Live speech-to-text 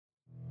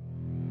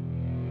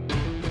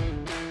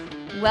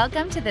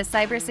Welcome to the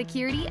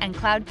Cybersecurity and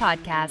Cloud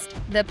Podcast,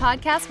 the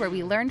podcast where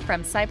we learn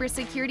from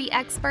cybersecurity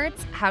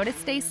experts how to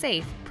stay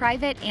safe,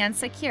 private, and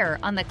secure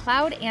on the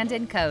cloud and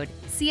in code.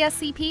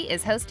 CSCP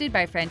is hosted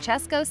by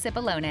Francesco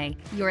Cipollone,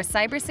 your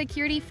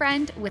cybersecurity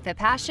friend with a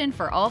passion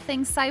for all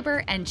things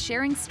cyber and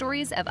sharing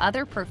stories of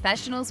other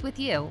professionals with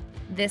you.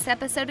 This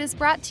episode is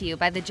brought to you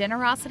by the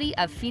generosity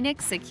of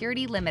Phoenix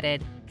Security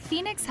Limited.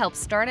 Phoenix helps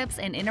startups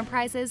and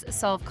enterprises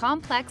solve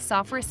complex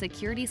software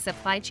security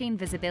supply chain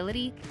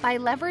visibility by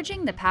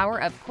leveraging the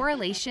power of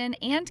correlation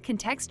and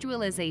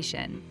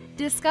contextualization.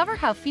 Discover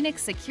how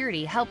Phoenix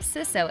Security helps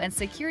CISO and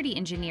security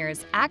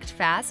engineers act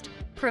fast,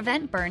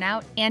 prevent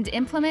burnout, and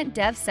implement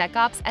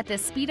DevSecOps at the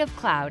speed of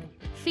cloud.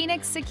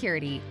 Phoenix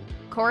Security.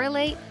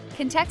 Correlate,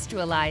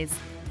 contextualize,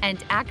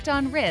 and act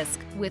on risk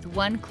with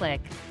one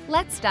click.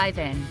 Let's dive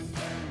in.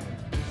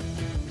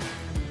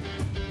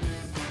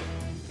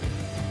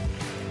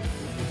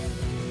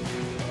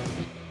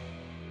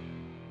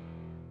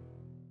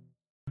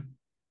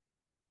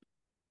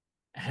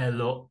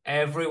 Hello,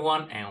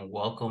 everyone, and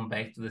welcome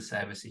back to the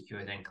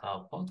Cybersecurity and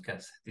Cloud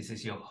Podcast. This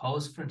is your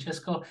host,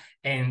 Francesco,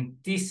 and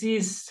this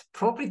is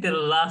probably the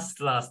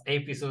last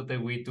episode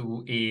that we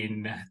do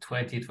in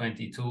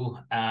 2022.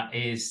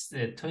 Is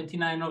the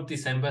 29th of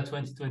December,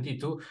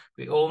 2022.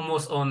 We're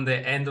almost on the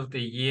end of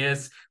the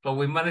years, but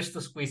we managed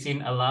to squeeze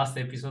in a last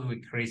episode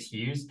with Chris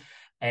Hughes.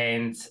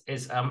 And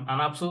it's an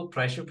absolute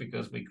pleasure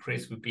because with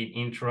Chris, we've been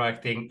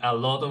interacting a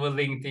lot over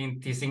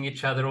LinkedIn, teasing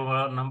each other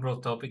over a number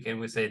of topics, and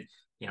we said,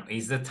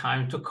 is the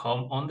time to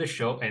come on the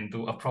show and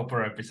do a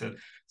proper episode.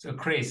 So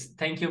Chris,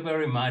 thank you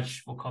very much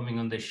for coming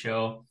on the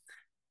show.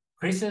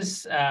 Chris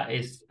is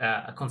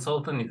a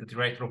consultant, he's the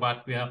director of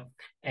Acquia,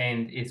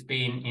 and it's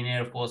been in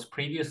Air Force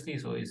previously,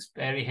 so he's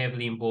very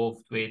heavily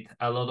involved with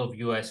a lot of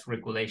US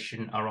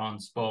regulation around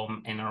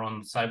SPOM and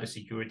around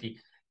cybersecurity.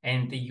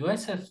 And the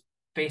US has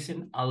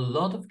facing a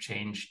lot of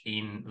change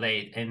in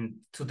late. And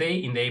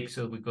today in the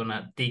episode, we're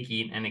gonna dig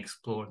in and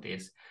explore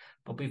this.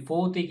 But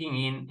before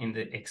digging in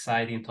the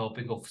exciting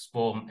topic of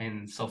SPOM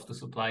and software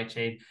supply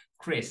chain,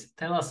 Chris,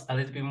 tell us a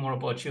little bit more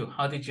about you.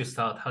 How did you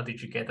start? How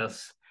did you get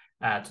us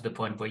to the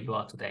point where you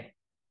are today?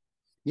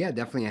 Yeah,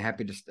 definitely. I'm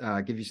happy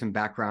to give you some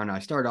background. I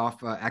started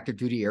off active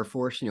duty Air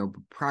Force.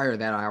 Prior to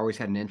that, I always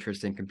had an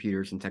interest in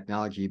computers and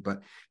technology, but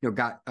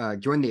got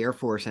joined the Air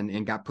Force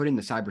and got put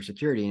into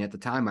cybersecurity. And at the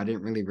time, I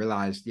didn't really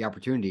realize the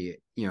opportunity.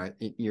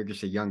 You're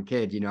just a young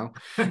kid,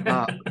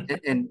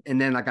 and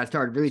then I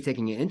started really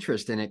taking an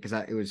interest in it because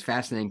it was a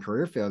fascinating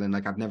career field, and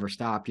I've never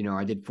stopped.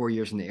 I did 4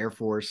 years in the Air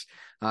Force,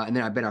 and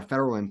then I've been a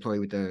federal employee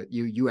with the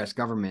U.S.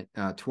 government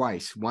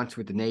twice. Once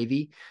with the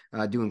Navy,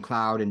 doing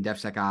cloud and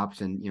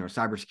DevSecOps and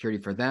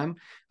cybersecurity for them,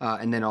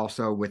 and then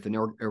also with an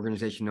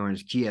organization known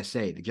as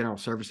GSA, the General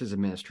Services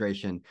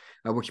Administration,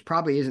 which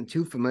probably isn't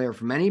too familiar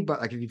for many,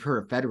 but if you've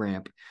heard of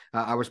FedRAMP,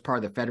 I was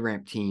part of the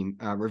FedRAMP team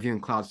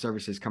reviewing cloud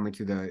services coming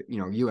to the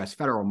U.S.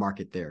 federal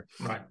market there.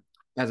 Right.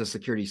 As a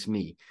security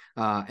SME,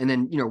 and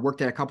then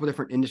worked at a couple of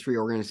different industry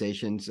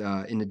organizations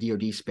in the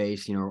DoD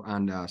space,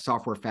 on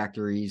software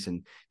factories,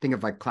 and think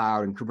of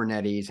cloud and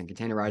Kubernetes and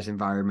containerized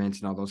environments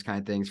and all those kind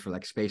of things for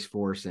Space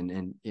Force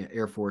and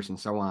Air Force and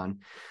so on,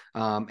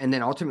 and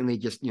then ultimately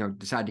just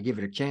decided to give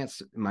it a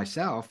chance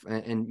myself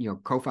and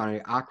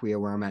co-founded Acquia,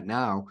 where I'm at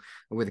now,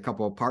 with a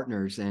couple of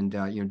partners, and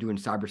doing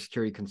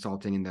cybersecurity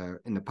consulting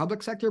in the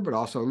public sector, but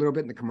also a little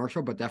bit in the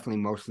commercial, but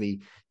definitely mostly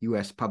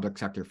U.S. public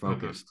sector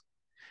focused. Mm-hmm.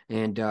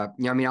 And,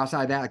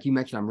 outside of that, like you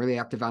mentioned, I'm really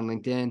active on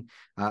LinkedIn.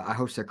 I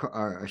host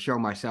a show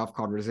myself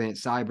called Resilient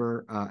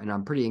Cyber, and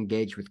I'm pretty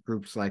engaged with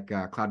groups like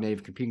Cloud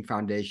Native Computing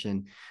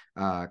Foundation,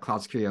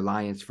 Cloud Security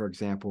Alliance, for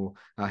example.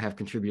 I have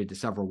contributed to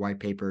several white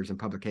papers and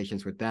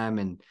publications with them.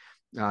 And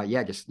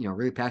just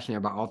really passionate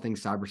about all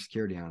things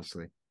cybersecurity,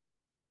 honestly.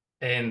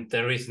 And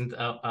there isn't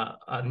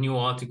a new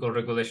article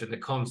regulation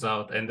that comes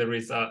out, and there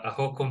is a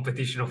whole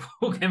competition of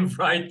who can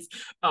write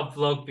a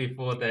blog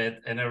before that.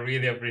 And I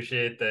really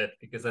appreciate that,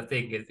 because I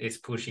think it's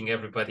pushing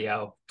everybody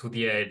out to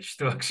the edge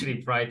to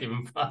actually write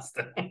even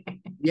faster.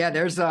 Yeah,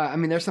 there's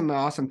some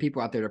awesome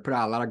people out there that put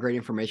out a lot of great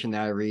information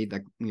that I read,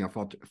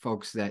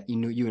 folks that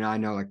you and I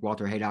know, like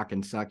Walter Haydock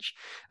and such.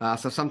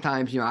 So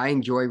sometimes I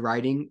enjoy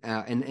writing,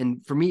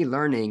 and for me,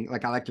 learning,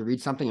 I like to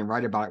read something and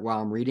write about it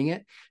while I'm reading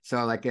it.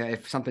 So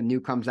if something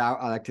new comes out,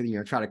 I like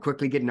to try to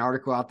quickly get an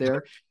article out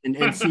there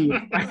and see,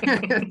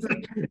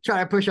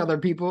 try to push other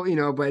people,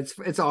 but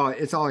it's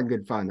all in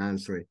good fun,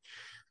 honestly.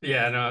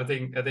 Yeah, no, I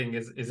think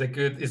it's a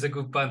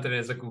good banter and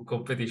it's a good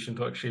competition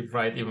to actually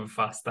write even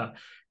faster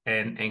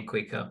and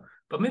quicker.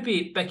 But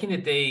maybe back in the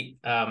day,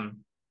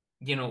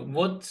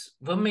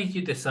 what made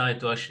you decide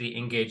to actually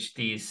engage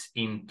this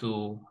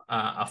into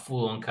a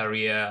full-on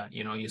career?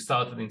 You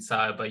started in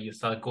cyber, you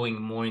started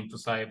going more into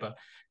cyber,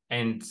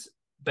 and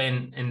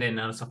then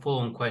as a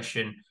full-on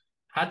question,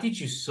 how did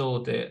you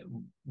saw the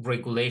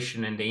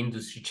regulation and the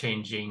industry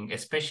changing,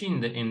 especially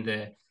in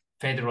the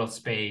federal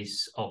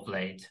space of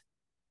late?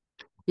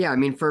 Yeah, I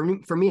mean, for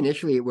me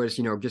initially, it was,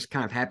 just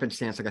kind of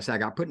happenstance. Like I said, I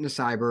got put into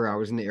cyber. I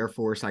was in the Air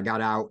Force. I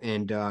got out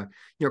and,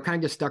 kind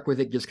of just stuck with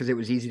it just because it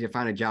was easy to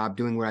find a job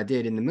doing what I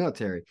did in the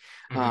military.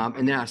 Mm-hmm.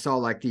 And then I saw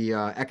like the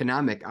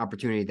economic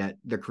opportunity that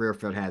the career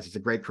field has. It's a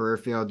great career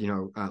field,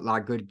 a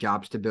lot of good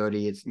job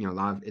stability. It's,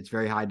 it's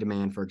very high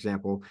demand, for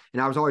example.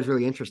 And I was always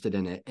really interested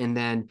in it. And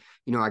then,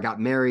 I got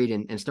married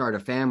and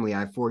started a family. I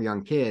have 4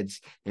 young kids.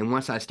 And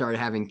once I started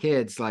having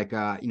kids, like,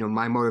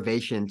 my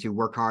motivation to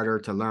work harder,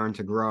 to learn,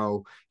 to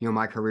grow,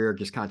 my career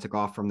just kind of took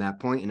off from that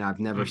point, and I've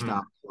never Mm-hmm.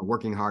 stopped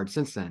working hard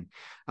since then.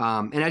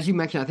 And as you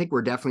mentioned, I think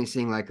we're definitely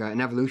seeing like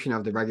an evolution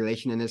of the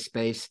regulation in this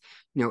space.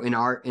 In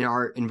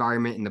our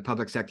environment in the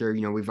public sector,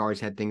 we've always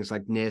had things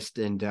like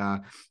NIST and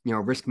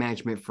risk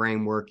management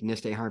framework,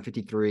 NIST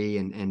 853,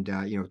 and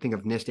think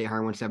of NIST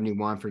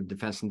 80171 for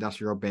defense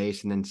industrial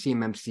base, and then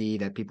CMMC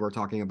that people are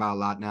talking about a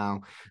lot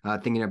now.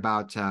 Thinking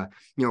about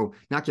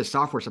not just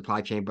software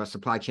supply chain, but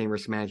supply chain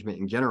risk management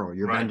in general.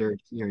 Your vendors,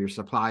 your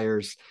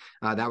suppliers.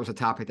 That was a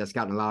topic that's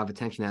gotten a lot of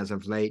attention as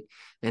of late.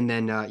 And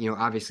then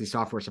obviously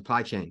software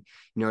supply chain.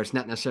 It's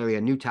not necessarily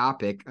a new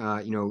topic.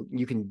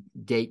 You can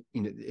date.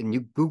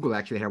 And Google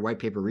actually had a white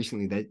paper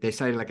recently that they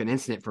cited like an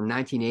incident from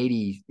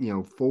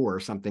 1984 or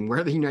something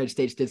where the United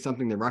States did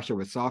something to Russia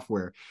with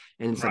software,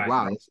 and it's like,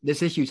 wow,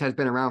 this issue has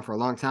been around for a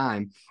long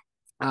time.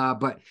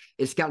 But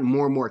it's gotten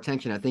more and more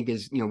attention. I think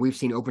is we've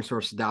seen open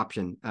source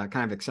adoption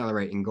kind of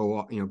accelerate and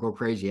go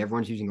crazy.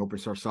 Everyone's using open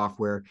source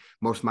software.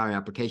 Most modern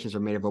applications are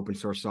made of open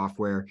source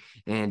software,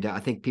 and I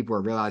think people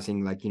are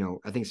realizing like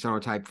I think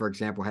Sonotype, for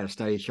example, had a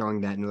study showing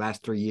that in the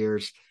last 3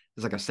 years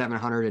there's like a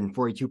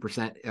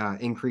 742%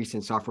 increase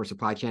in software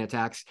supply chain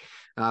attacks.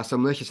 So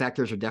malicious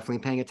actors are definitely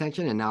paying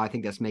attention, and now I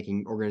think that's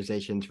making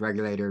organizations,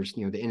 regulators,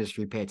 the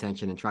industry pay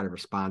attention and try to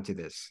respond to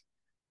this.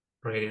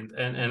 Brilliant.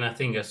 And I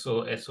think I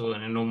saw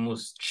an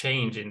enormous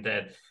change in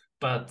that.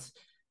 But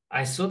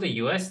I saw the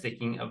US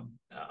taking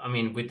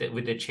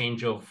with the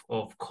change of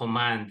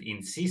command in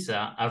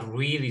CISA, a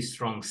really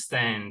strong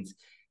stand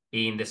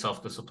in the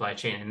software supply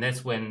chain. And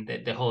that's when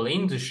the whole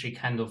industry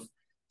kind of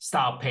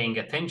start paying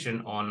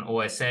attention on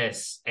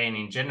OSS and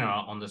in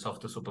general on the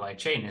software supply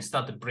chain, and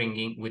started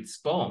bringing with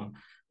SPOM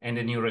and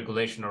the new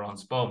regulation around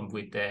SPOM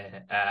with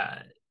the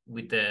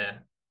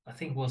I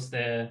think it was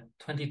the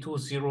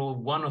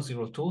 2201 or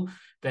 02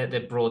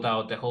 that brought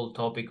out the whole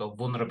topic of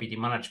vulnerability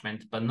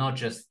management, but not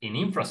just in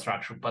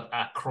infrastructure, but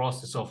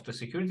across the software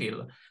security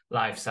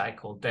life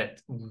cycle,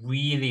 that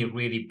really,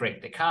 really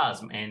break the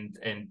chasm and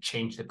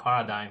change the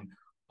paradigm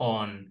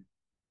on,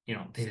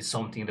 this is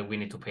something that we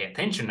need to pay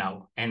attention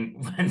now.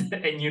 And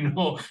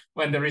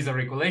when there is a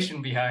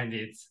regulation behind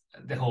it,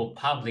 the whole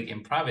public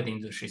and private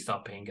industry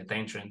start paying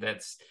attention.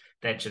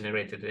 That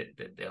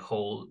generated the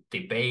whole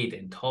debate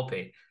and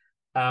topic.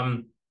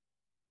 And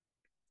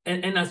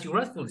as you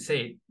rightfully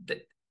say,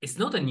 it's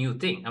not a new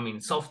thing. I mean,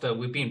 software,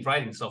 we've been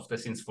writing software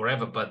since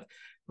forever, but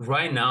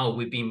right now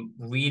we've been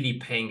really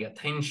paying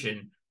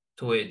attention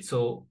to it.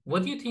 So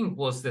what do you think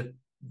was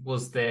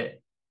the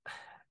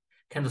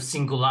kind of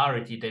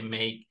singularity that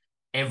made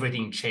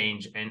everything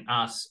change and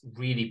us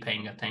really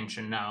paying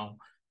attention now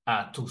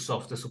to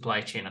software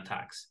supply chain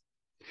attacks?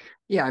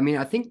 Yeah, I mean,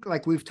 I think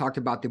like we've talked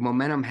about, the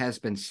momentum has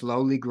been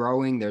slowly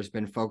growing. There's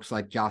been folks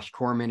like Josh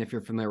Corman, if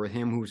you're familiar with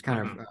him, who's kind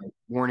of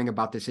warning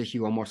about this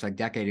issue almost like a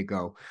decade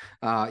ago,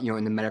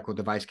 in the medical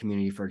device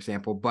community, for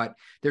example. But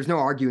there's no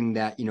arguing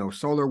that,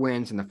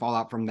 SolarWinds and the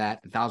fallout from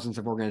that, the thousands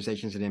of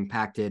organizations that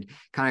impacted,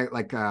 kind of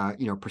like,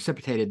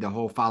 precipitated the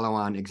whole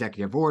follow-on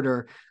executive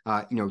order,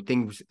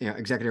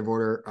 executive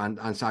order on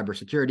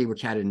cybersecurity,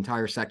 which had an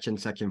entire section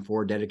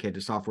 4, dedicated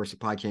to software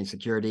supply chain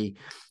security.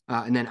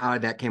 And then out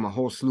of that came a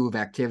whole slew of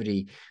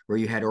activity where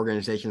you had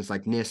organizations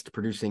like NIST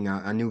producing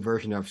a new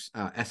version of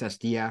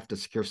SSDF, the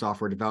Secure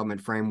Software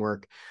Development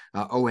Framework,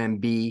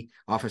 OMB,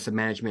 Office of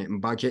Management and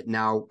Budget,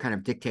 now kind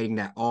of dictating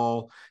that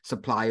all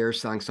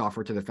suppliers selling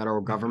software to the federal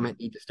government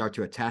need to start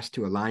to attest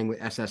to aligning with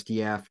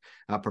SSDF,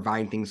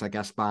 providing things like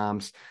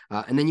SBOMs.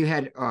 And then you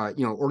had,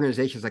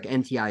 organizations like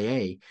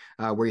NTIA,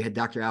 where you had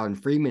Dr. Alan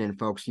Friedman and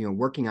folks,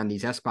 working on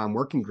these SBOM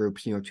working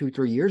groups,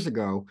 2-3 years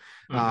ago,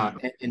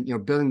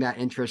 and building that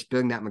interest,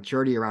 building that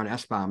maturity around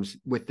SBOMs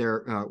with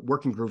their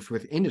working groups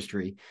with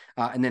industry.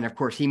 And then, of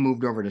course, he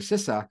moved over to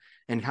CISA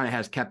and kind of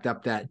has kept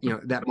up that,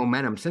 that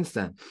momentum since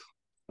then.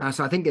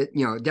 So I think that,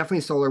 definitely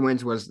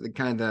SolarWinds was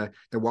the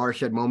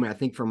watershed moment, I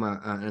think, from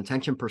an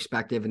attention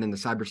perspective, and then the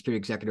cybersecurity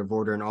executive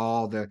order and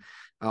all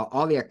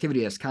the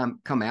activity that's come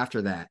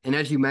after that. And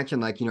as you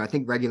mentioned, I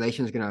think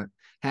regulation is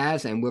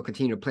has and will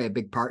continue to play a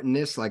big part in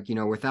this.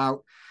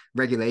 Without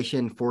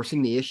regulation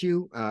forcing the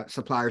issue,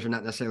 suppliers are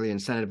not necessarily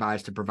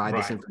incentivized to provide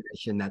this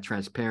information, that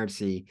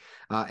transparency.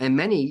 And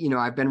many,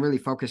 I've been really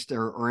focused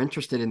or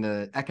interested in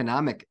the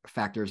economic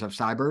factors of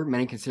cyber.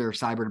 Many consider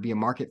cyber to be a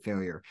market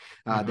failure.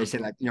 They say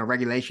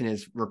regulation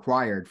is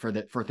required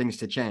for things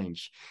to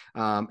change.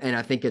 And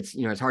I think it's,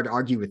 it's hard to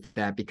argue with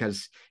that,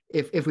 because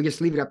if we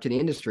just leave it up to the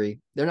industry,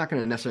 they're not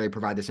going to necessarily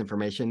provide this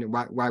information.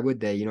 Why would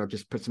they?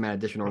 Just put some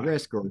additional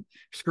risk or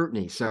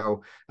scrutiny.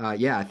 So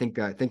I think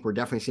we're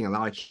definitely seeing a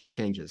lot of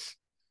changes.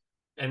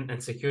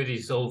 and security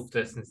is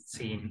often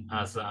seen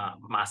as a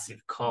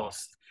massive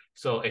cost.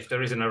 So if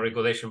there isn't a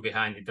regulation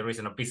behind it, there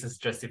isn't a business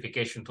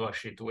justification to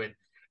actually do it.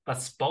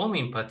 But SPOM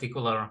in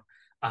particular,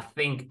 I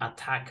think,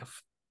 attack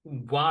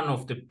one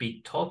of the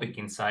big topic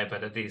in cyber,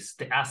 that is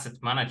the asset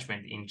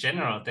management in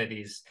general. That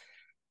is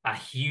a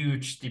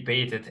huge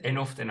debated and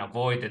often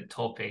avoided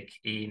topic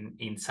in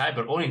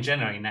cyber, or in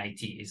general in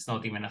IT. It's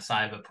not even a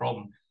cyber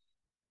problem.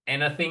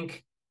 And I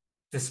think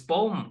the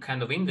SPOM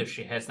kind of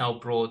industry has now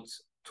brought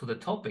to the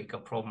topic a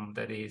problem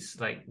that is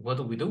like, what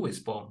do we do with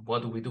SPOM?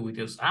 What do we do with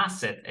this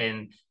asset?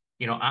 And,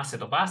 you know,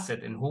 asset of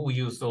asset, and who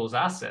use those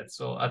assets?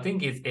 So I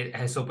think it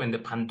has opened the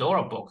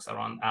Pandora box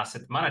around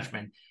asset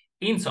management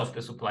in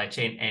software supply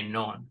chain and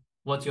non.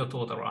 What's your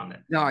thought around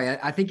it? No,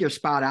 I think you're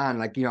spot on.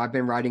 Like, you know, I've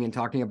been writing and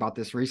talking about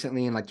this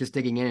recently, and like just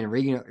digging in and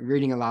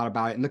reading a lot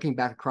about it and looking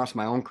back across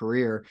my own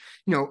career.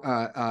 You know,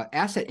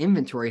 asset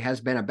inventory has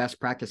been a best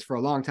practice for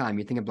a long time.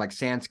 You think of like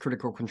SANS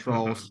critical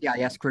controls,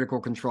 CIS critical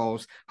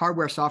controls,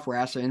 hardware, software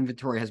asset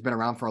inventory has been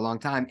around for a long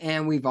time,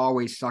 and we've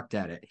always sucked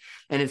at it.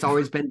 And it's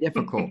always been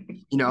difficult,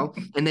 you know.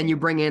 And then you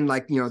bring in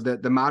like, you know,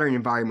 the modern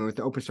environment with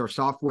the open source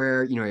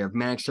software, you know, you have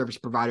managed service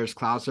providers,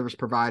 cloud service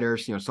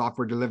providers, you know,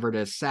 software delivered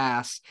as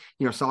SaaS,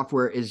 you know, software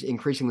is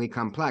increasingly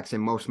complex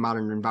in most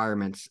modern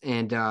environments.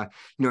 And, you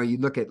know, you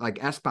look at like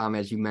SBOM,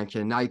 as you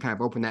mentioned, now you kind of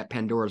open that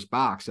Pandora's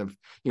box of,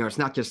 you know, it's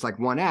not just like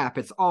one app,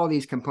 it's all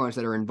these components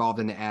that are involved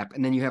in the app.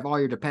 And then you have all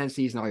your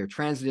dependencies and all your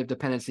transitive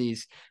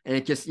dependencies. And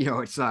it just, you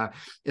know, it's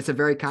a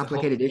very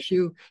complicated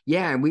issue.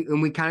 Yeah. And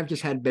we kind of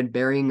just had been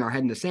burying our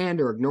head in the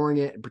sand or ignoring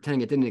it and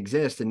pretending it didn't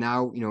exist. And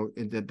now, you know,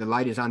 the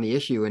light is on the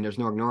issue and there's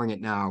no ignoring it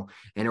now.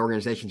 And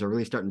organizations are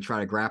really starting to try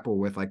to grapple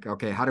with like,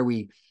 okay, how do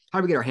we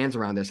get our hands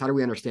around this? How do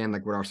we understand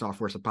like what our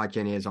software supply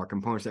chain is, our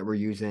components that we're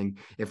using?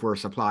 If we're a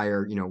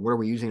supplier, you know, what are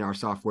we using in our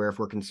software? If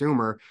we're a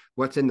consumer,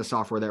 what's in the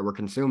software that we're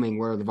consuming?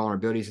 What are the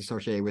vulnerabilities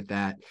associated with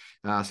that?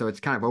 So it's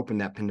kind of opened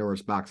that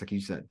Pandora's box, like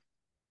you said.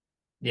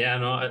 Yeah,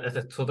 no, I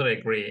totally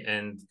agree.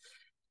 And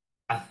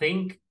I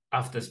think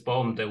after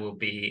SPOM, there will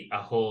be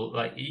a whole,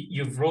 like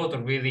you've wrote a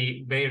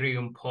really very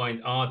on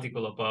point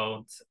article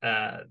about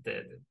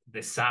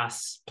the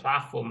SaaS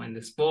platform and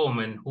the SPOM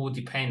and who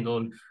depend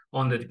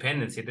on the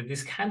dependency. That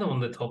is kind of on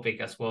the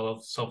topic as well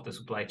of software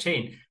supply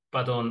chain,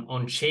 but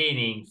on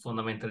chaining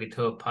fundamentally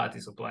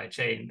third-party supply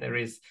chain.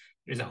 There's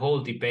a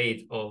whole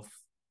debate of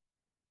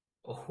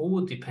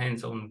who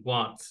depends on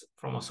what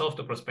from a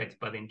software perspective,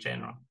 but in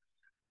general.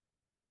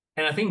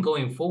 And I think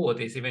going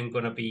forward is even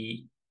going to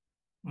be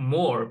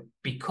more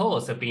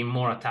because there being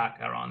more attack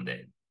around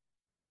it.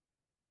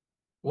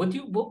 What's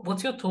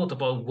your thought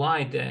about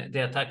why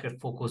the attacker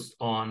focused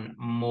on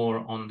more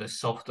on the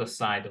softer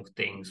side of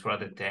things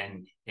rather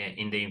than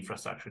in the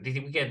infrastructure?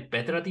 Did we get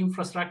better at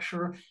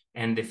infrastructure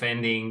and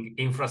defending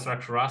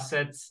infrastructure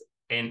assets,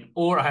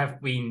 or have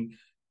we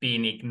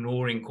been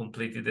ignoring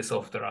completely the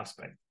softer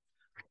aspect?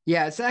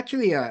 Yeah, it's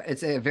actually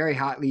it's a very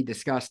hotly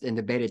discussed and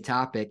debated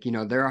topic. You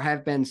know, there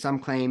have been some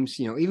claims,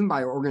 you know, even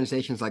by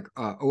organizations like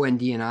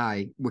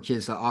ONDNI, which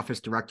is the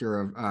Office Director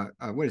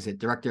of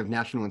Director of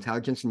National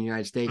Intelligence in the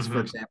United States, for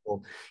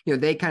example. You know,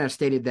 they kind of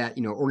stated that,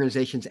 you know,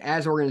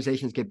 as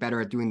organizations get better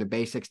at doing the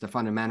basics, the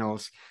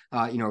fundamentals,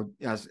 you know,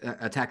 as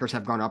attackers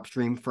have gone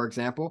upstream, for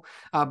example.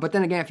 But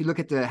then again, if you look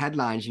at the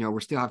headlines, you know,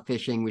 we still have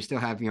phishing, we still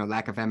have, you know,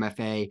 lack of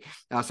MFA.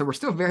 So we're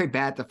still very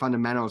bad at the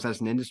fundamentals as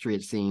an industry,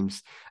 it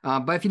seems.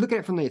 But if you look at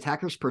it from the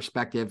attacker's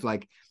perspective,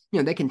 like, you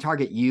know, they can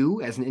target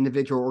you as an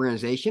individual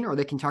organization, or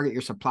they can target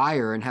your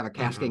supplier and have a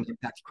cascading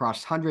impact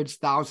across hundreds,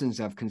 thousands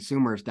of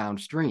consumers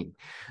downstream.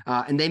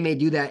 And they may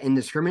do that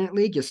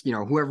indiscriminately, just, you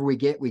know, whoever we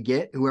get,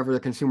 whoever the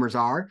consumers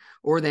are,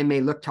 or they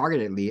may look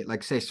targetedly,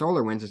 like say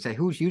SolarWinds, and say,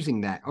 who's using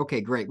that? Okay,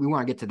 great. We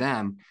want to get to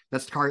them.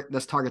 Let's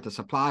target the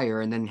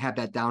supplier and then have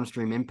that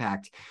downstream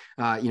impact,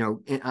 you know,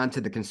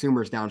 onto the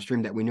consumers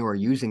downstream that we know are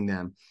using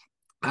them.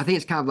 I think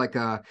it's kind of like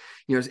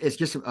you know, it's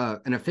just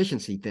an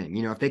efficiency thing.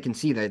 You know, if they can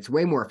see that it's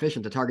way more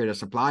efficient to target a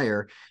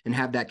supplier and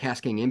have that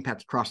cascading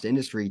impact across the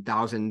industry,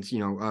 thousands, you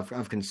know,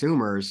 of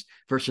consumers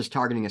versus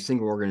targeting a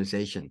single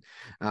organization.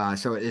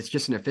 So it's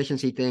just an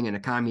efficiency thing, an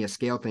economy of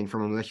scale thing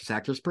from a malicious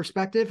actor's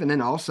perspective. And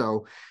then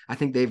also, I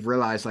think they've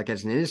realized, like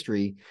as an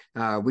industry,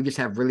 we just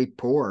have really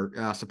poor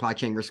supply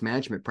chain risk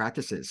management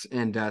practices.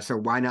 And so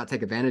why not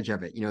take advantage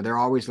of it? You know, they're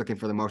always looking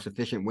for the most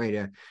efficient way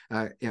to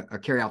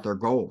carry out their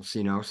goals,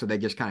 you know, so they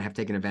just kind of have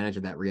taken advantage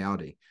of that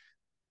reality.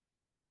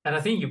 And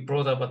I think you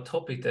brought up a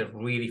topic that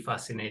really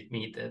fascinates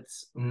me, that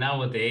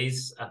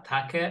nowadays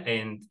attacker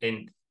and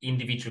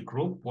individual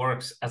group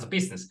works as a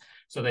business.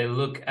 So they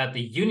look at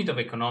the unit of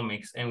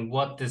economics and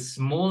what the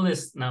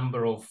smallest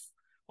number of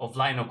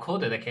line of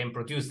code that they can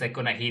produce, they're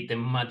going to hit the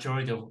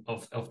majority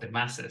of the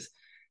masses.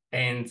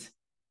 And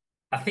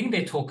I think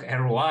they talk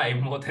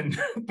ROI more than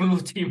Blue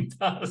Team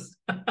does.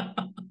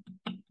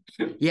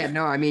 Yeah,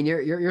 no, I mean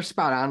you're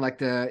spot on.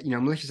 Like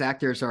malicious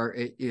actors are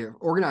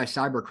organized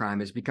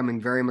cybercrime is becoming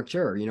very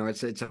mature.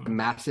 It's a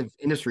massive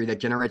industry that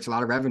generates a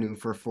lot of revenue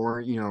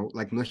for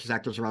like malicious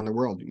actors around the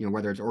world.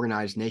 Whether it's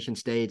organized nation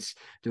states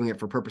doing it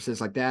for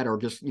purposes like that, or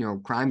just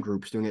crime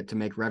groups doing it to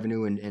make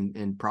revenue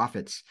and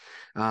profits.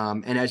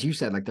 And as you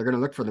said, like they're going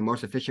to look for the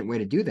most efficient way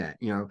to do that.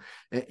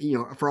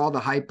 For all the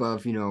hype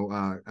of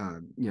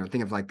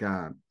think of like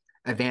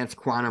advanced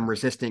quantum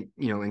resistant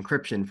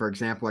encryption, for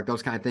example, like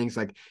those kind of things,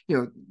 like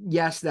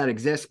yes, that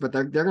exists, but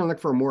they're going to look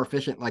for a more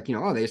efficient, like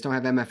they just don't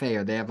have MFA,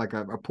 or they have like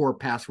a poor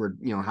password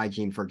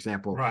hygiene, for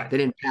example. Right. They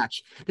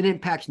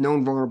didn't patch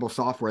known vulnerable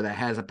software that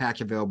has a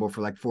patch available for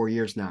like 4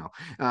 years now.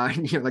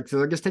 Like, so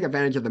they'll just take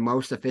advantage of the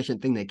most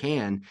efficient thing they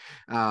can.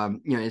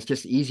 It's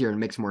just easier and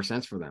makes more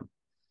sense for them.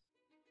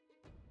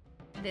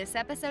 This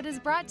episode is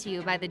brought to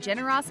you by the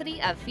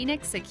generosity of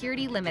Phoenix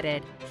Security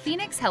Limited.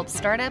 Phoenix helps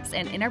startups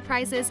and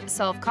enterprises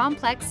solve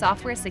complex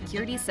software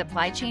security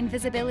supply chain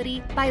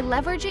visibility by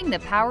leveraging the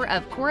power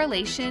of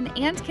correlation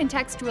and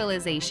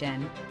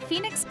contextualization.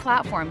 Phoenix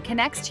platform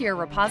connects to your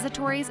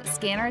repositories,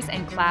 scanners,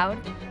 and cloud,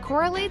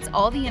 correlates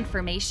all the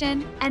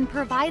information, and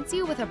provides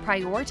you with a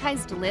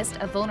prioritized list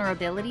of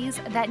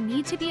vulnerabilities that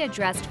need to be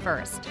addressed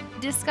first.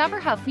 Discover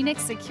how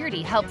Phoenix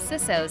Security helps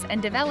CISOs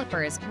and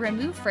developers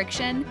remove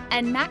friction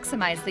and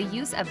maximize the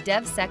use of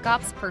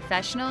DevSecOps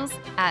professionals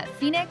at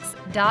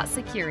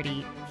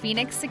phoenix.security.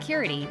 Phoenix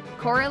Security.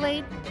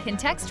 Correlate,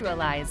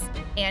 contextualize,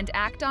 and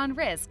act on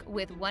risk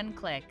with one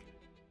click.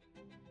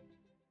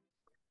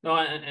 No,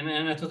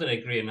 and I totally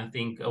agree. And I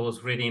think I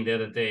was reading the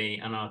other day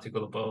an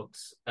article about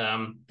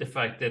the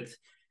fact that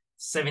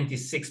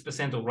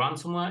 76% of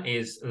ransomware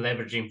is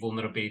leveraging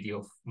vulnerability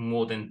of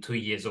more than 2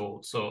 years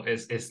old. So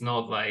it's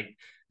not like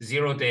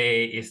 0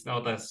 day, it's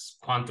not as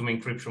quantum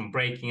encryption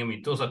breaking. I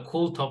mean, those are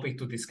cool topics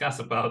to discuss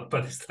about,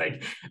 but it's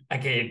like,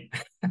 again,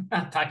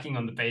 attacking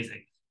on the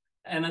basic.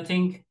 And I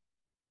think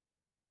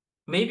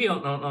maybe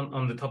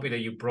on the topic that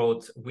you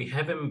brought, we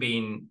haven't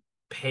been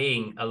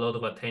paying a lot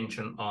of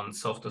attention on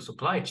software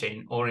supply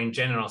chain or in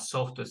general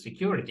software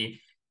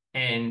security.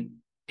 And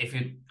if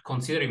you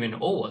consider even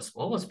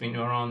OWASP been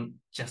around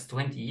just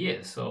 20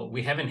 years. So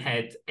we haven't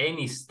had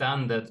any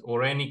standard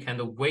or any kind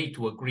of way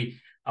to agree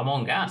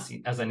among us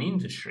as an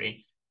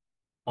industry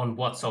on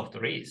what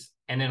software is.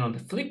 And then on the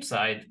flip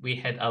side, we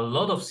had a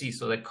lot of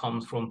CISO that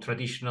comes from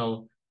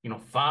traditional,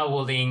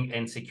 firewalling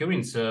and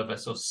securing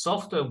servers. So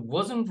software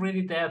wasn't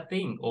really their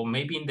thing, or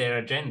maybe in their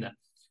agenda.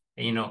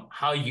 And,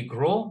 how you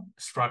grow,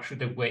 structure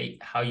the way,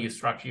 how you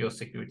structure your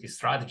security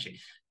strategy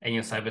and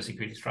your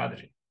cybersecurity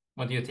strategy.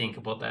 What do you think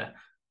about that?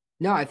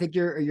 No, I think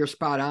you're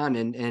spot on.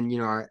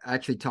 And I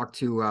actually talked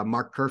to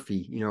Mark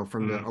Curphey,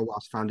 from the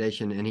OWASP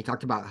Foundation, and he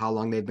talked about how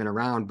long they've been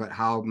around, but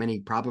how many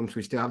problems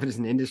we still have as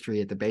an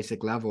industry at the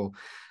basic level.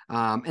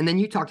 And then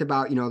you talked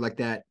about, like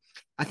that.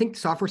 I think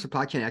software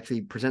supply chain actually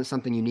presents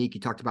something unique.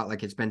 You talked about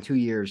like it's been 2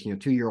 years,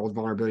 2-year-old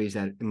vulnerabilities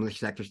that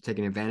malicious actors are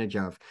taking advantage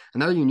of.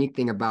 Another unique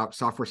thing about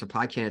software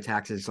supply chain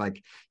attacks is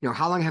like,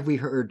 how long have we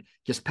heard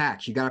just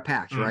patch? You got to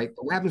patch, right?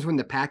 But what happens when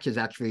the patch is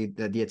actually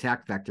the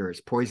attack vector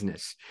is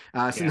poisonous?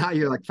 So now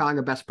you're like following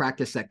a best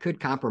practice that could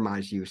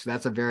compromise you. So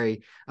that's a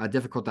very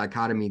difficult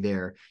dichotomy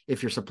there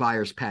if your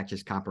supplier's patch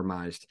is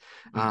compromised.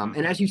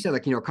 And as you said,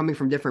 like, coming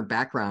from different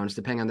backgrounds,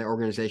 depending on the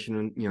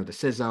organization and, the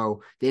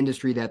CISO, the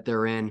industry that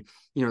they're in,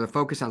 the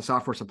focus on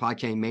software supply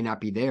chain may not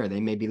be there.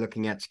 They may be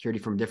looking at security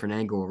from a different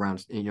angle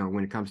around,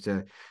 when it comes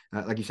to,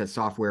 like you said,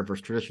 software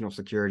versus traditional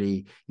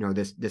security,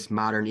 this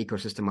modern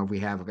ecosystem we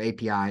have of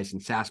APIs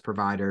and SaaS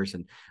providers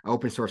and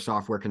open source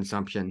software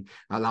consumption.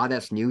 A lot of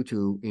that's new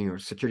to,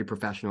 security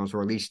professionals,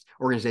 or at least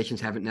organizations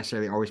haven't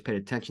necessarily always paid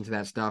attention to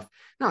that stuff.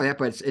 Not only that,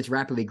 but it's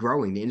rapidly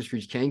growing. The industry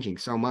is changing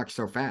so much,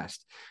 so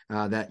fast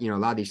that, a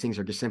lot of these things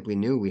are just simply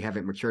new. We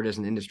haven't matured as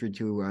an industry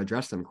to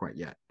address them quite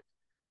yet.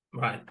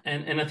 Right.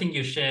 And I think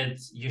you shared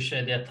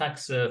the attack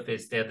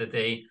surface the other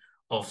day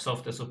of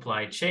software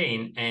supply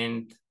chain.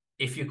 And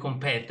if you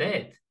compare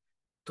that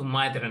to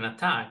modern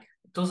attack,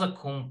 those are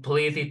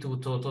completely two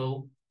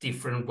total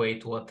different way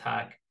to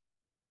attack.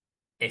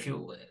 If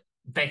you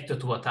vector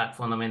to attack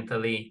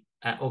fundamentally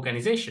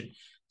organization.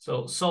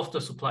 So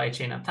software supply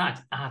chain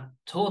attacks are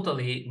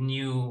totally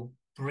new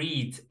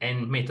breed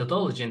and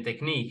methodology and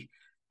technique.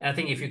 And I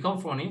think if you come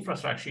from an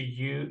infrastructure,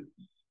 you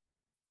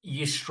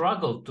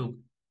struggle to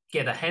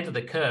get ahead of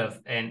the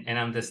curve and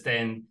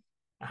understand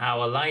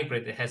how a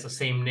library that has the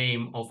same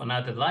name of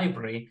another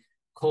library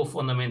could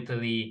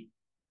fundamentally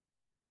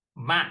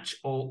match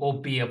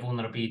or be a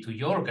vulnerability to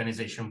your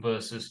organization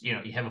versus,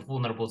 you have a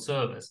vulnerable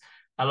service.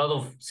 A lot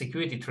of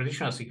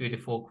traditional security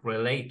folk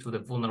relate to the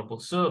vulnerable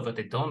server.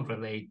 They don't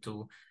relate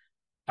to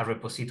a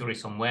repository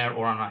somewhere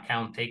or an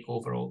account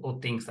takeover or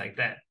things like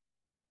that.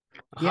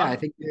 Yeah, I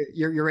think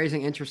you're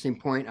raising an interesting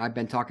point. I've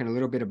been talking a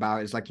little bit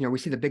about is like, we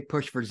see the big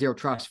push for zero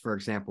trust, for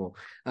example.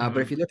 But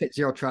if you look at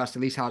zero trust,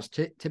 at least how it's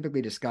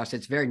typically discussed,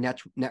 it's very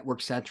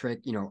network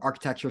centric,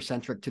 architecture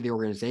centric to the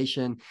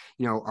organization,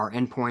 our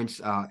endpoints,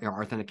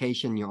 our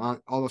authentication,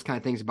 all those kind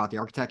of things about the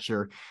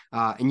architecture.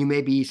 And you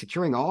may be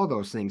securing all of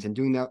those things and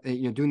doing that,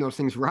 doing those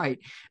things right.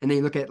 And then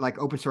you look at like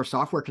open source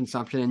software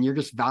consumption, and you're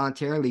just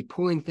voluntarily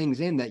pulling things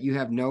in that you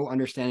have no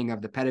understanding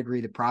of the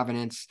pedigree, the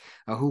provenance,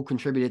 who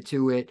contributed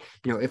to it,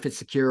 if it's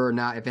secure or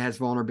not, if it has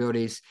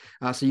vulnerabilities.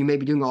 So you may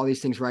be doing all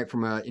these things right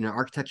from a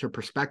architecture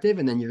perspective,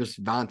 and then you're just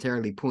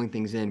voluntarily pulling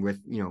things in with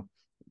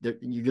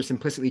you're just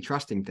implicitly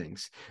trusting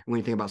things when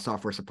you think about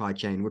software supply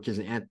chain, which is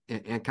an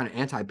kind of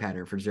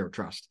anti-pattern for zero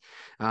trust.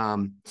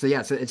 So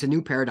yeah, it's a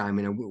new paradigm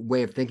and a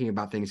way of thinking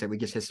about things that we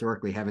just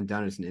historically haven't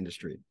done as an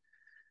industry.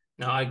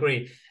 No, I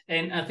agree,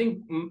 and I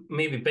think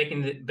maybe back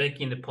in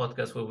the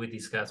podcast where we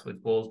discussed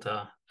with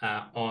Walter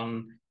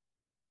on.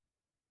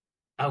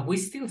 Are we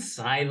still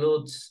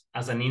siloed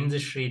as an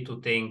industry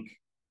to think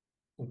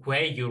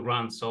where you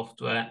run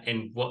software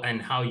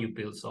and how you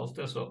build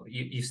software? So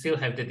you still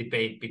have the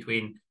debate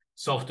between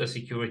software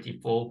security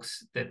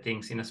folks that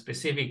thinks in a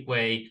specific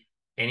way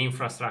and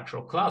infrastructure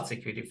or cloud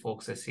security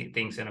folks that see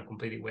things in a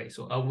completely way.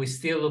 So are we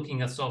still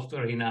looking at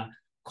software in a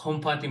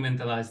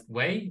compartmentalized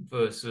way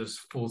versus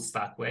full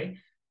stack way?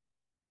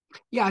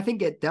 Yeah, I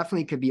think it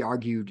definitely could be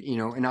argued,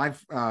 and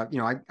I've, I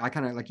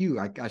kind of like you,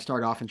 I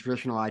started off in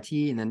traditional IT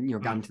and then,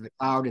 got into the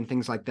cloud and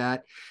things like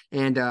that.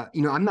 And,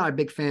 I'm not a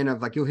big fan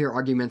of like, you'll hear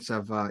arguments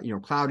of,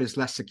 cloud is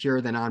less secure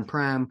than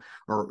on-prem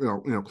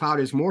or, cloud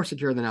is more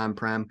secure than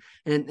on-prem.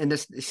 And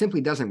this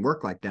simply doesn't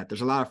work like that.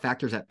 There's a lot of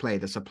factors at play,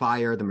 the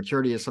supplier, the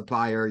maturity of the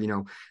supplier,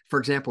 for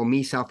example,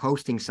 me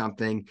self-hosting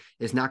something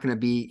is not going to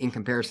be in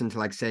comparison to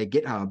like, say,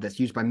 GitHub that's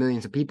used by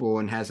millions of people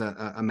and has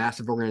a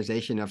massive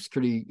organization of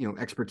security,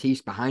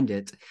 expertise behind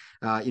it.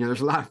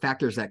 There's a lot of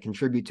factors that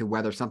contribute to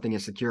whether something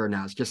is secure or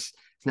not. It's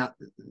not,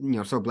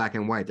 so black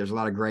and white. There's a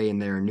lot of gray in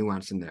there and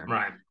nuance in there.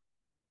 Right.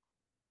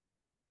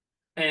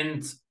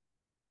 And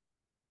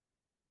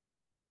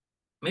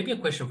maybe a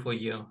question for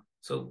you.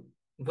 So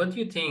what do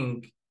you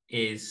think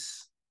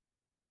is,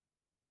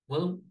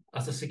 well,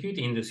 as a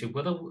security industry,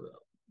 what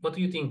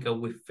do you think are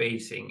we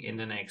facing in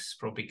the next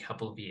probably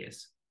couple of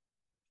years?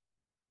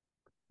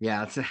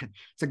 Yeah, it's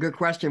a good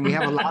question. We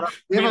have a lot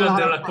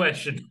of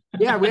question.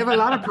 Yeah, we have a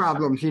lot of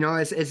problems.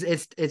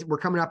 It's we're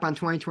coming up on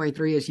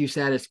 2023, as you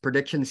said. It's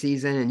prediction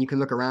season, and you can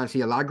look around and see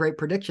a lot of great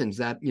predictions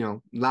that a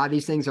lot of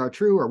these things are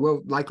true or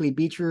will likely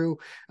be true.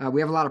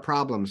 We have a lot of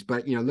problems,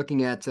 but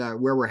looking at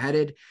where we're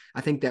headed,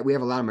 I think that we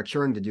have a lot of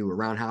maturing to do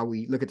around how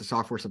we look at the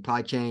software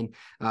supply chain.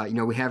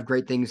 We have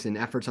great things and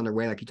efforts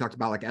underway, like you talked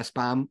about, like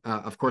SBOM.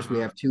 Of course, we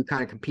have two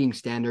kind of competing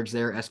standards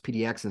there: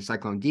 SPDX and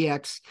Cyclone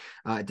DX.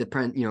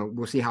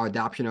 We'll see how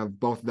adoption of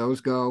both of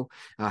those go,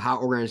 how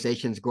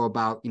organizations go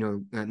about,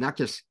 not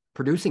just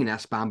producing an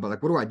SBOM, but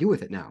like, what do I do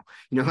with it now?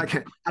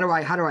 Like how do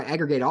I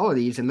aggregate all of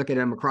these and look at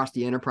them across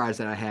the enterprise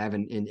that I have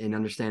and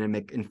understand and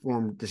make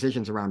informed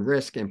decisions around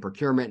risk and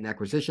procurement and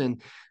acquisition?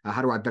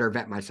 How do I better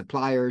vet my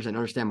suppliers and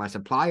understand my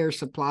suppliers?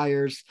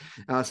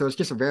 So it's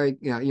just a very,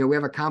 we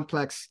have a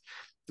complex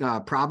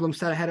problem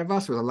set ahead of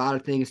us with a lot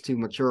of things to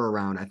mature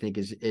around. I think,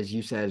 as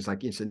you said,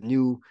 it's a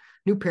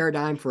new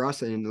paradigm for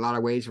us in a lot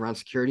of ways around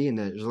security, and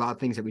there's a lot of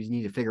things that we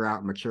need to figure out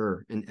and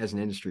mature as an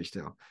industry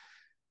still.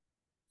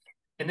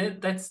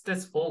 And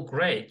that's all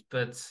great,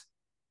 but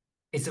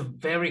it's a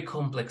very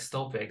complex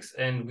topic,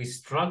 and we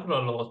struggle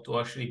a lot to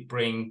actually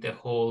bring the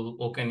whole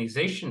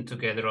organization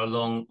together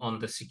along on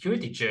the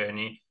security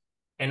journey.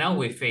 And now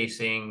we're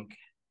facing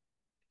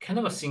kind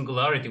of a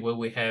singularity where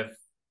we have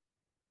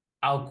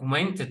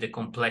augmented the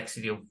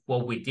complexity of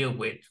what we deal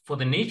with for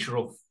the nature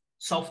of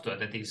software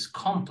that is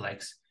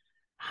complex.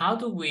 How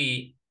do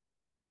we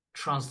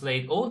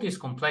translate all this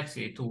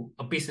complexity to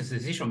a business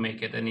decision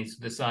maker that needs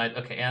to decide,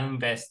 okay, I'll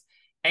invest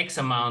X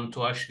amount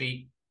to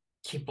actually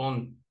keep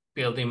on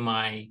building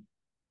my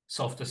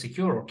software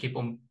secure or keep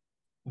on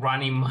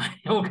running my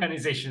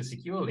organization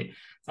securely?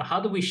 So how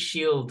do we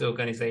shield the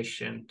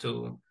organization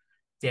to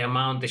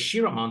the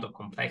sheer amount of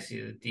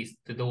complexity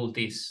that all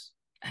this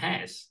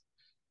has?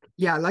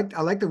 Yeah,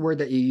 I like the word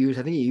that you use.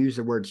 I think you use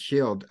the word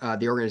shield,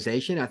 the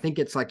organization. I think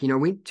it's like,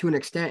 we, to an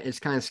extent, it's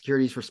kind of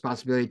security's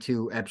responsibility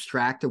to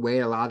abstract away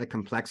a lot of the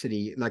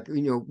complexity. Like,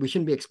 we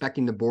shouldn't be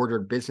expecting the board or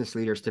business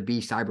leaders to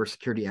be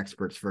cybersecurity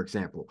experts, for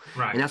example.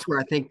 Right. And that's where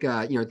I think,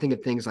 think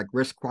of things like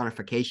risk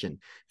quantification.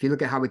 If you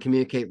look at how we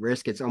communicate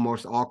risk, it's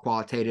almost all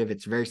qualitative.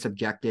 It's very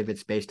subjective.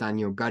 It's based on,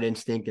 gut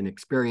instinct and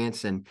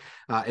experience. And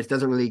it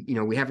doesn't really,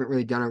 we haven't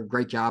really done a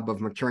great job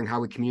of maturing how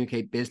we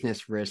communicate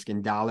business risk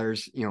in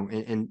dollars,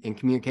 and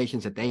communication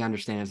that they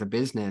understand as a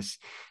business.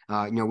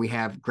 We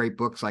have great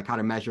books like How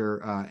to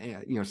Measure,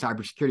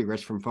 Cybersecurity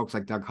Risk from folks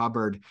like Doug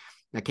Hubbard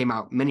that came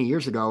out many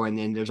years ago, and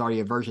then there's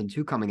already a version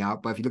 2 coming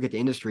out. But if you look at the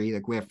industry,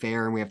 like we have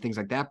FAIR and we have things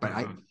like that,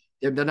 but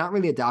they're not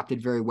really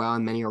adopted very well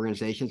in many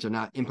organizations. They're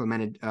not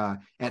implemented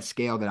at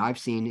scale that I've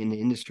seen in the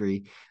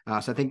industry.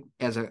 So I think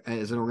as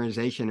an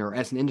organization or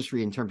as an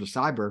industry in terms of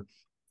cyber,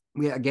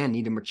 we again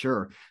need to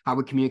mature how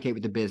we communicate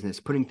with the business,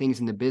 putting things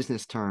into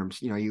business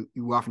terms. You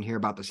often hear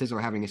about the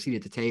CISO having a seat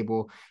at the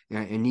table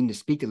and needing to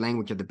speak the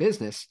language of the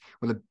business.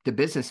 Well, the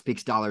business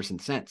speaks dollars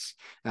and cents.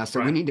 So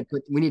right.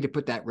 we need to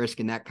put that risk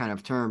in that kind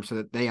of term so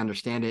that they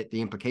understand it,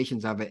 the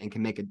implications of it, and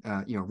can make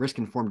risk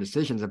informed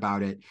decisions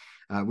about it.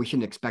 We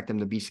shouldn't expect them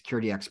to be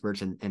security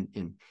experts, and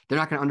they're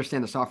not going to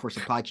understand the software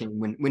supply chain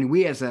when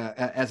we as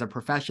a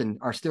profession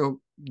are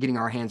still getting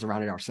our hands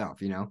around it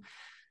ourselves.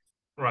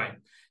 Right.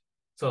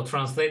 So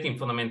translating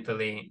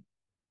fundamentally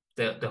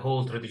the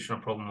whole traditional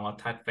problem of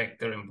attack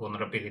vector and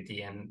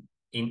vulnerability and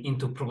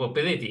into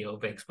probability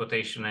of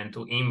exploitation and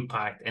to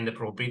impact and the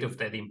probability of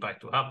that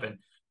impact to happen,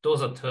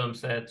 those are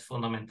terms that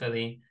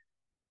fundamentally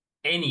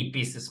any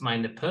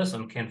business-minded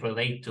person can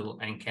relate to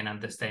and can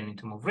understand in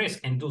terms of risk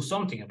and do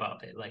something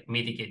about it, like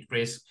mitigate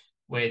risk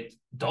with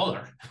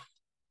dollar.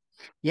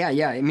 Yeah.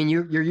 I mean,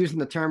 you're using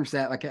the terms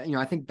that, like,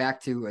 I think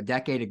back to a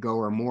decade ago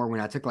or more when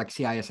I took like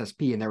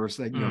CISSP, and there was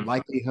like,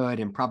 likelihood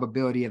and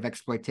probability of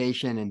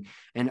exploitation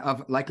and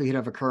of likelihood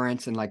of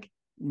occurrence, and like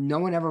no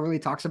one ever really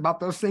talks about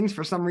those things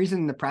for some reason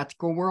in the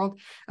practical world.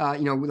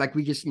 Like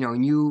we just,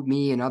 you,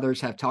 me, and others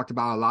have talked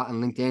about a lot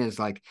on LinkedIn is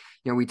like,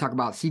 we talk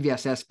about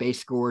CVSS base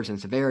scores and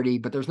severity,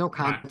 but there's no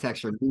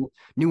context or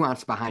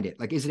nuance behind it.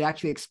 Like, is it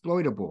actually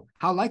exploitable?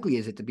 How likely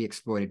is it to be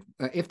exploited?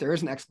 If there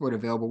is an exploit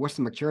available, what's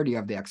the maturity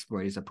of the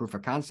exploit? Is it proof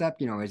of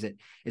concept? Is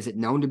it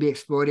known to be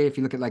exploited? If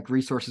you look at like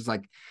resources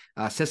like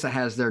CISA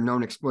has their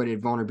known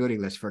exploited vulnerability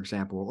list, for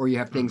example, or you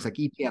have things like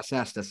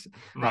EPSS that's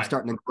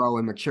starting to grow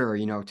and mature,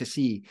 to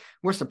see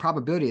what's the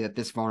probability that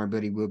this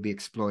vulnerability will be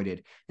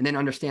exploited, and then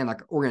understand,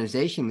 like,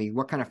 organizationally,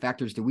 what kind of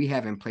factors do we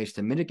have in place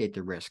to mitigate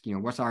the risk?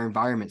 What's our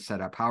environment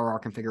set up? How are our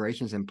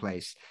configurations in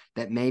place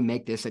that may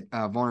make this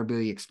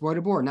vulnerability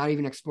exploitable or not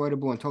even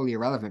exploitable and totally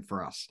irrelevant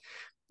for us?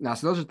 Now,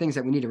 so those are things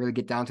that we need to really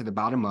get down to the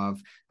bottom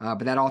of,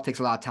 but that all takes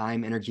a lot of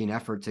time, energy, and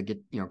effort to get,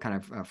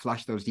 kind of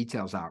flush those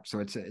details out. So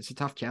it's a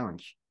tough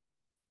challenge.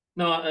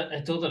 No,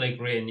 I totally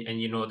agree,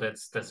 and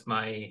that's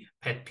my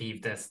pet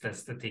peeve. That's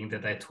the thing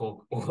that I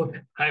talk all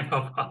the time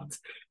about,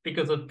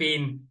 because I've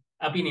been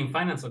in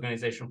finance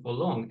organization for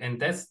long,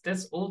 and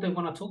that's all they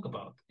want to talk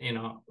about.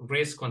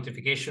 Risk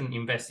quantification,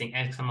 investing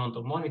X amount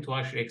of money to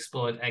actually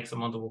exploit X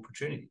amount of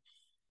opportunity,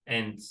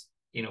 and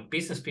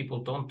business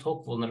people don't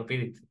talk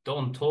vulnerability,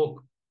 don't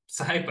talk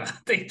cyber,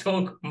 they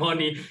talk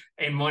money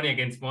and money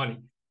against money.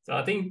 So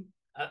I think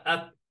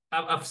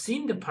I've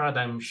seen the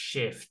paradigm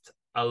shift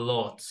a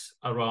lot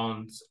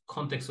around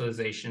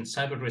contextualization,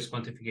 cyber risk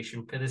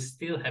quantification, but I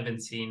still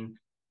haven't seen.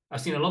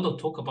 I've seen a lot of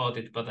talk about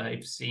it, but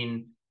I've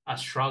seen a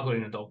struggle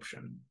in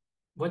adoption.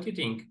 What do you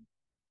think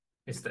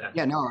is that?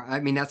 Yeah, no, I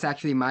mean, that's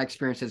actually my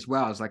experience as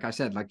well. Is like I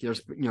said, like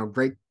there's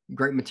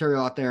great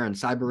material out there on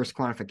cyber risk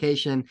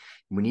quantification.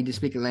 We need to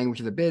speak the language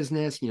of the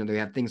business. They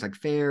have things like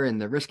FAIR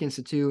and the Risk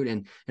Institute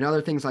and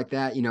other things like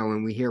that.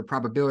 And we hear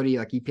probability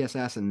like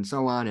EPSS and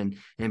so on,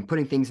 and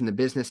putting things in the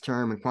business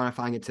term and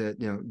quantifying it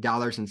to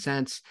dollars and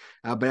cents.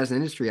 But as an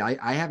industry,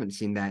 I haven't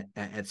seen that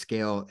at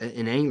scale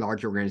in any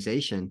large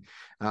organization.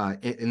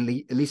 At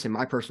least in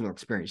my personal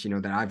experience,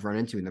 that I've run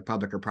into in the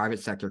public or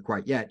private sector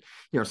quite yet.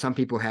 Some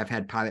people have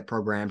had pilot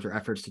programs or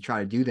efforts to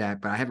try to do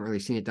that, but I haven't really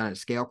seen it done at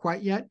scale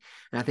quite yet.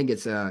 And I think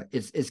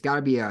it's got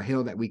to be a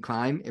hill that we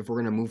climb if we're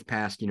going to move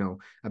past,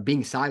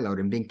 being siloed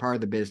and being part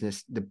of the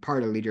business, the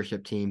part of the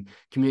leadership team,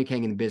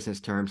 communicating in business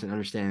terms and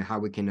understanding how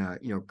we can,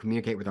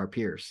 communicate with our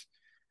peers.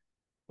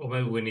 Well,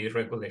 maybe we need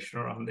regulation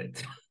around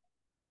it.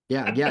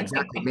 Yeah,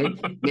 exactly.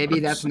 Maybe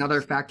that's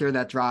another factor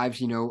that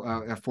drives,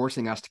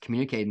 forcing us to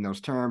communicate in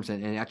those terms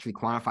and actually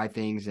quantify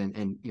things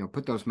and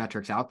put those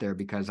metrics out there,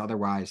 because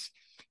otherwise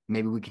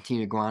maybe we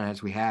continue to go on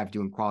as we have,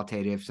 doing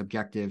qualitative,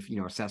 subjective,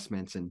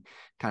 assessments and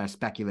kind of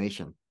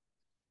speculation.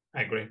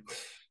 I agree.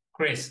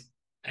 Chris,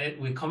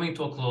 we're coming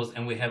to a close,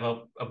 and we have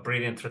a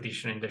brilliant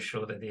tradition in the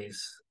show that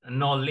is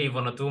not live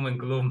on a doom and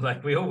gloom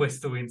like we always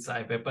do in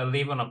cyber, but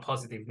live on a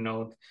positive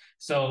note.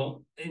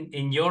 So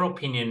in your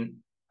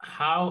opinion,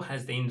 how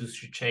has the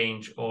industry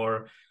changed,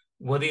 or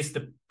what is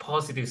the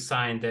positive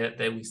sign that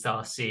we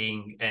start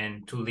seeing,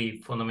 and to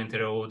leave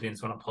fundamentally our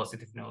audience on a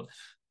positive note?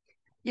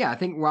 Yeah, I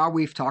think while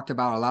we've talked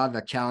about a lot of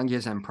the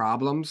challenges and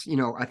problems,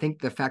 I think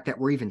the fact that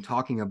we're even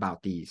talking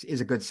about these is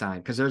a good sign,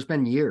 because there's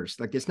been years.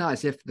 Like, it's not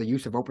as if the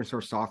use of open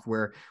source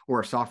software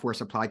or a software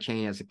supply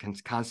chain as a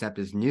concept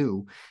is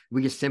new.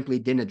 We just simply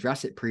didn't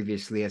address it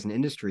previously as an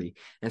industry.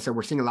 And so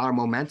we're seeing a lot of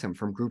momentum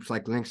from groups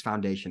like Linux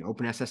Foundation,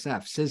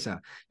 OpenSSF, CISA,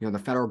 the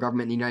federal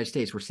government in the United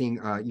States. We're seeing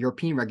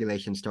European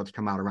regulations start to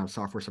come out around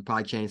software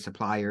supply chain,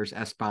 suppliers,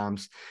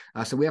 SBOMs.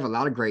 So we have a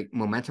lot of great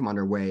momentum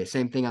underway.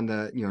 Same thing on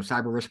the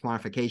cyber risk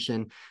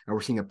quantification.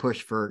 We're seeing a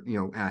push for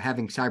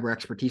having cyber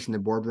expertise in the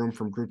boardroom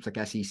from groups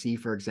like SEC,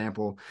 for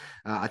example.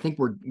 I think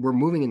we're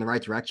moving in the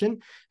right direction,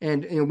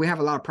 and we have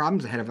a lot of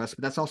problems ahead of us,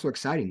 but that's also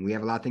exciting. We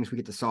have a lot of things we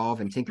get to solve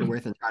and tinker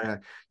with and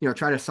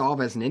try to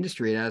solve as an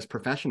industry and as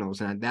professionals,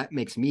 and that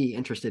makes me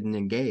interested and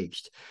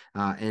engaged.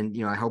 And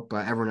I hope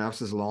everyone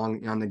else is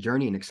along on the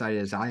journey and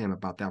excited as I am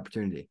about the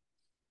opportunity.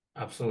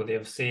 Absolutely,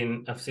 I've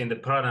seen the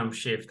paradigm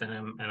shift, and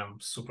I'm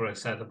super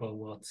excited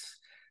about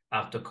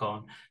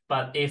Avtocon.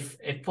 But if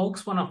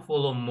folks want to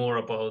follow more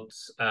about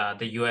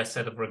the US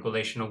set of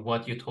regulation or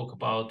what you talk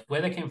about,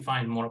 where they can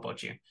find more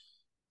about you?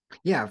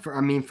 Yeah, for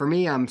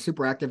me, I'm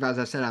super active, as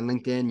I said, on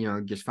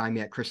LinkedIn. Just find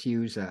me at Chris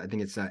Hughes. I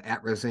think it's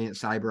at Resilient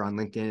Cyber on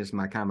LinkedIn is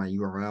my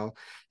URL.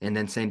 And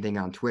then same thing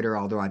on Twitter,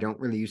 although I don't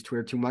really use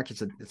Twitter too much.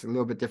 It's a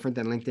little bit different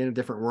than LinkedIn, a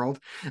different world.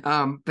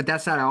 But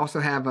that said, I also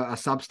have a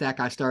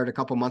Substack I started a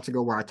couple months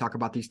ago where I talk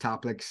about these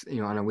topics,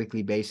 on a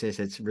weekly basis.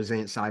 It's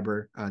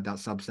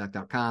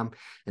resilientcyber.substack.com.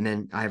 And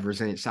then I have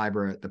Resilient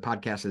Cyber, the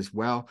podcast as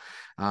well.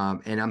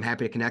 And I'm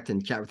happy to connect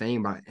and chat with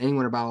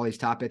anyone about all these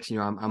topics.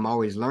 I'm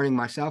always learning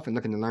myself and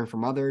looking to learn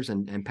from others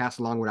and pass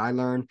along what I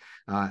learn.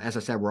 As I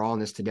said, we're all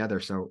in this together.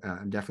 So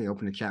I'm definitely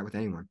open to chat with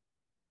anyone.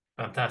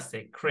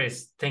 Fantastic.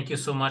 Chris, thank you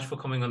so much for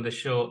coming on the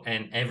show.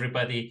 And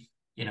everybody,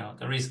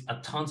 there is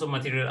a tons of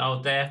material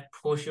out there.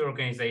 Push your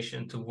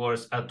organization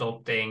towards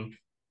adopting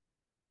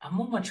a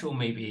more mature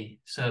maybe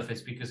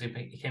service, because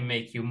it can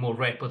make you more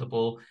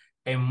reputable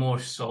and more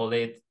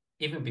solid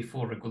even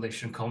before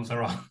regulation comes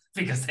around,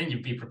 because then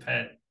you'd be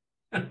prepared.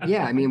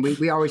 Yeah, I mean,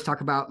 we always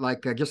talk about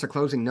just a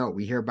closing note.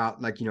 We hear about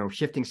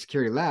shifting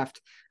security left.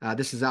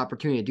 This is an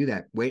opportunity to do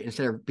that.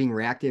 Instead of being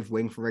reactive,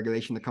 waiting for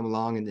regulation to come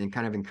along and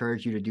kind of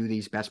encourage you to do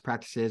these best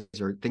practices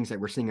or things that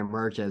we're seeing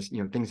emerge as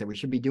things that we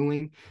should be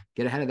doing.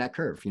 Get ahead of that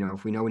curve.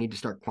 If we know we need to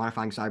start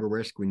quantifying cyber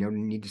risk, we know we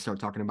need to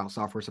start talking about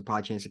software supply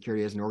chain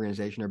security as an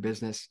organization or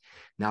business.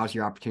 Now is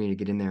your opportunity to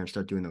get in there and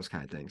start doing those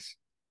kind of things.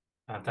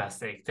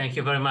 Fantastic. Thank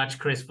you very much,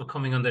 Chris, for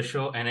coming on the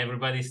show. And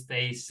everybody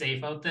stay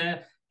safe out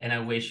there. And I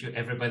wish you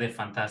everybody a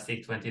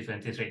fantastic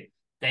 2023.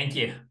 Thank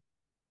you.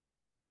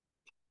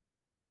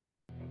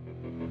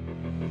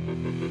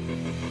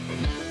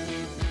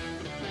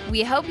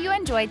 We hope you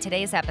enjoyed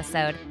today's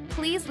episode.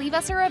 Please leave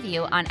us a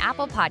review on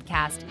Apple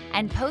Podcast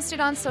and post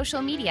it on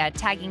social media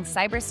tagging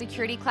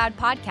Cybersecurity Cloud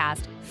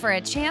Podcast for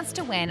a chance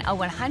to win a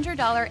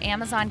 $100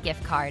 Amazon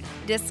gift card.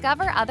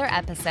 Discover other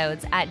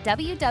episodes at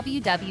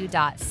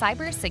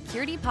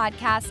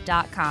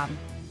www.cybersecuritypodcast.com.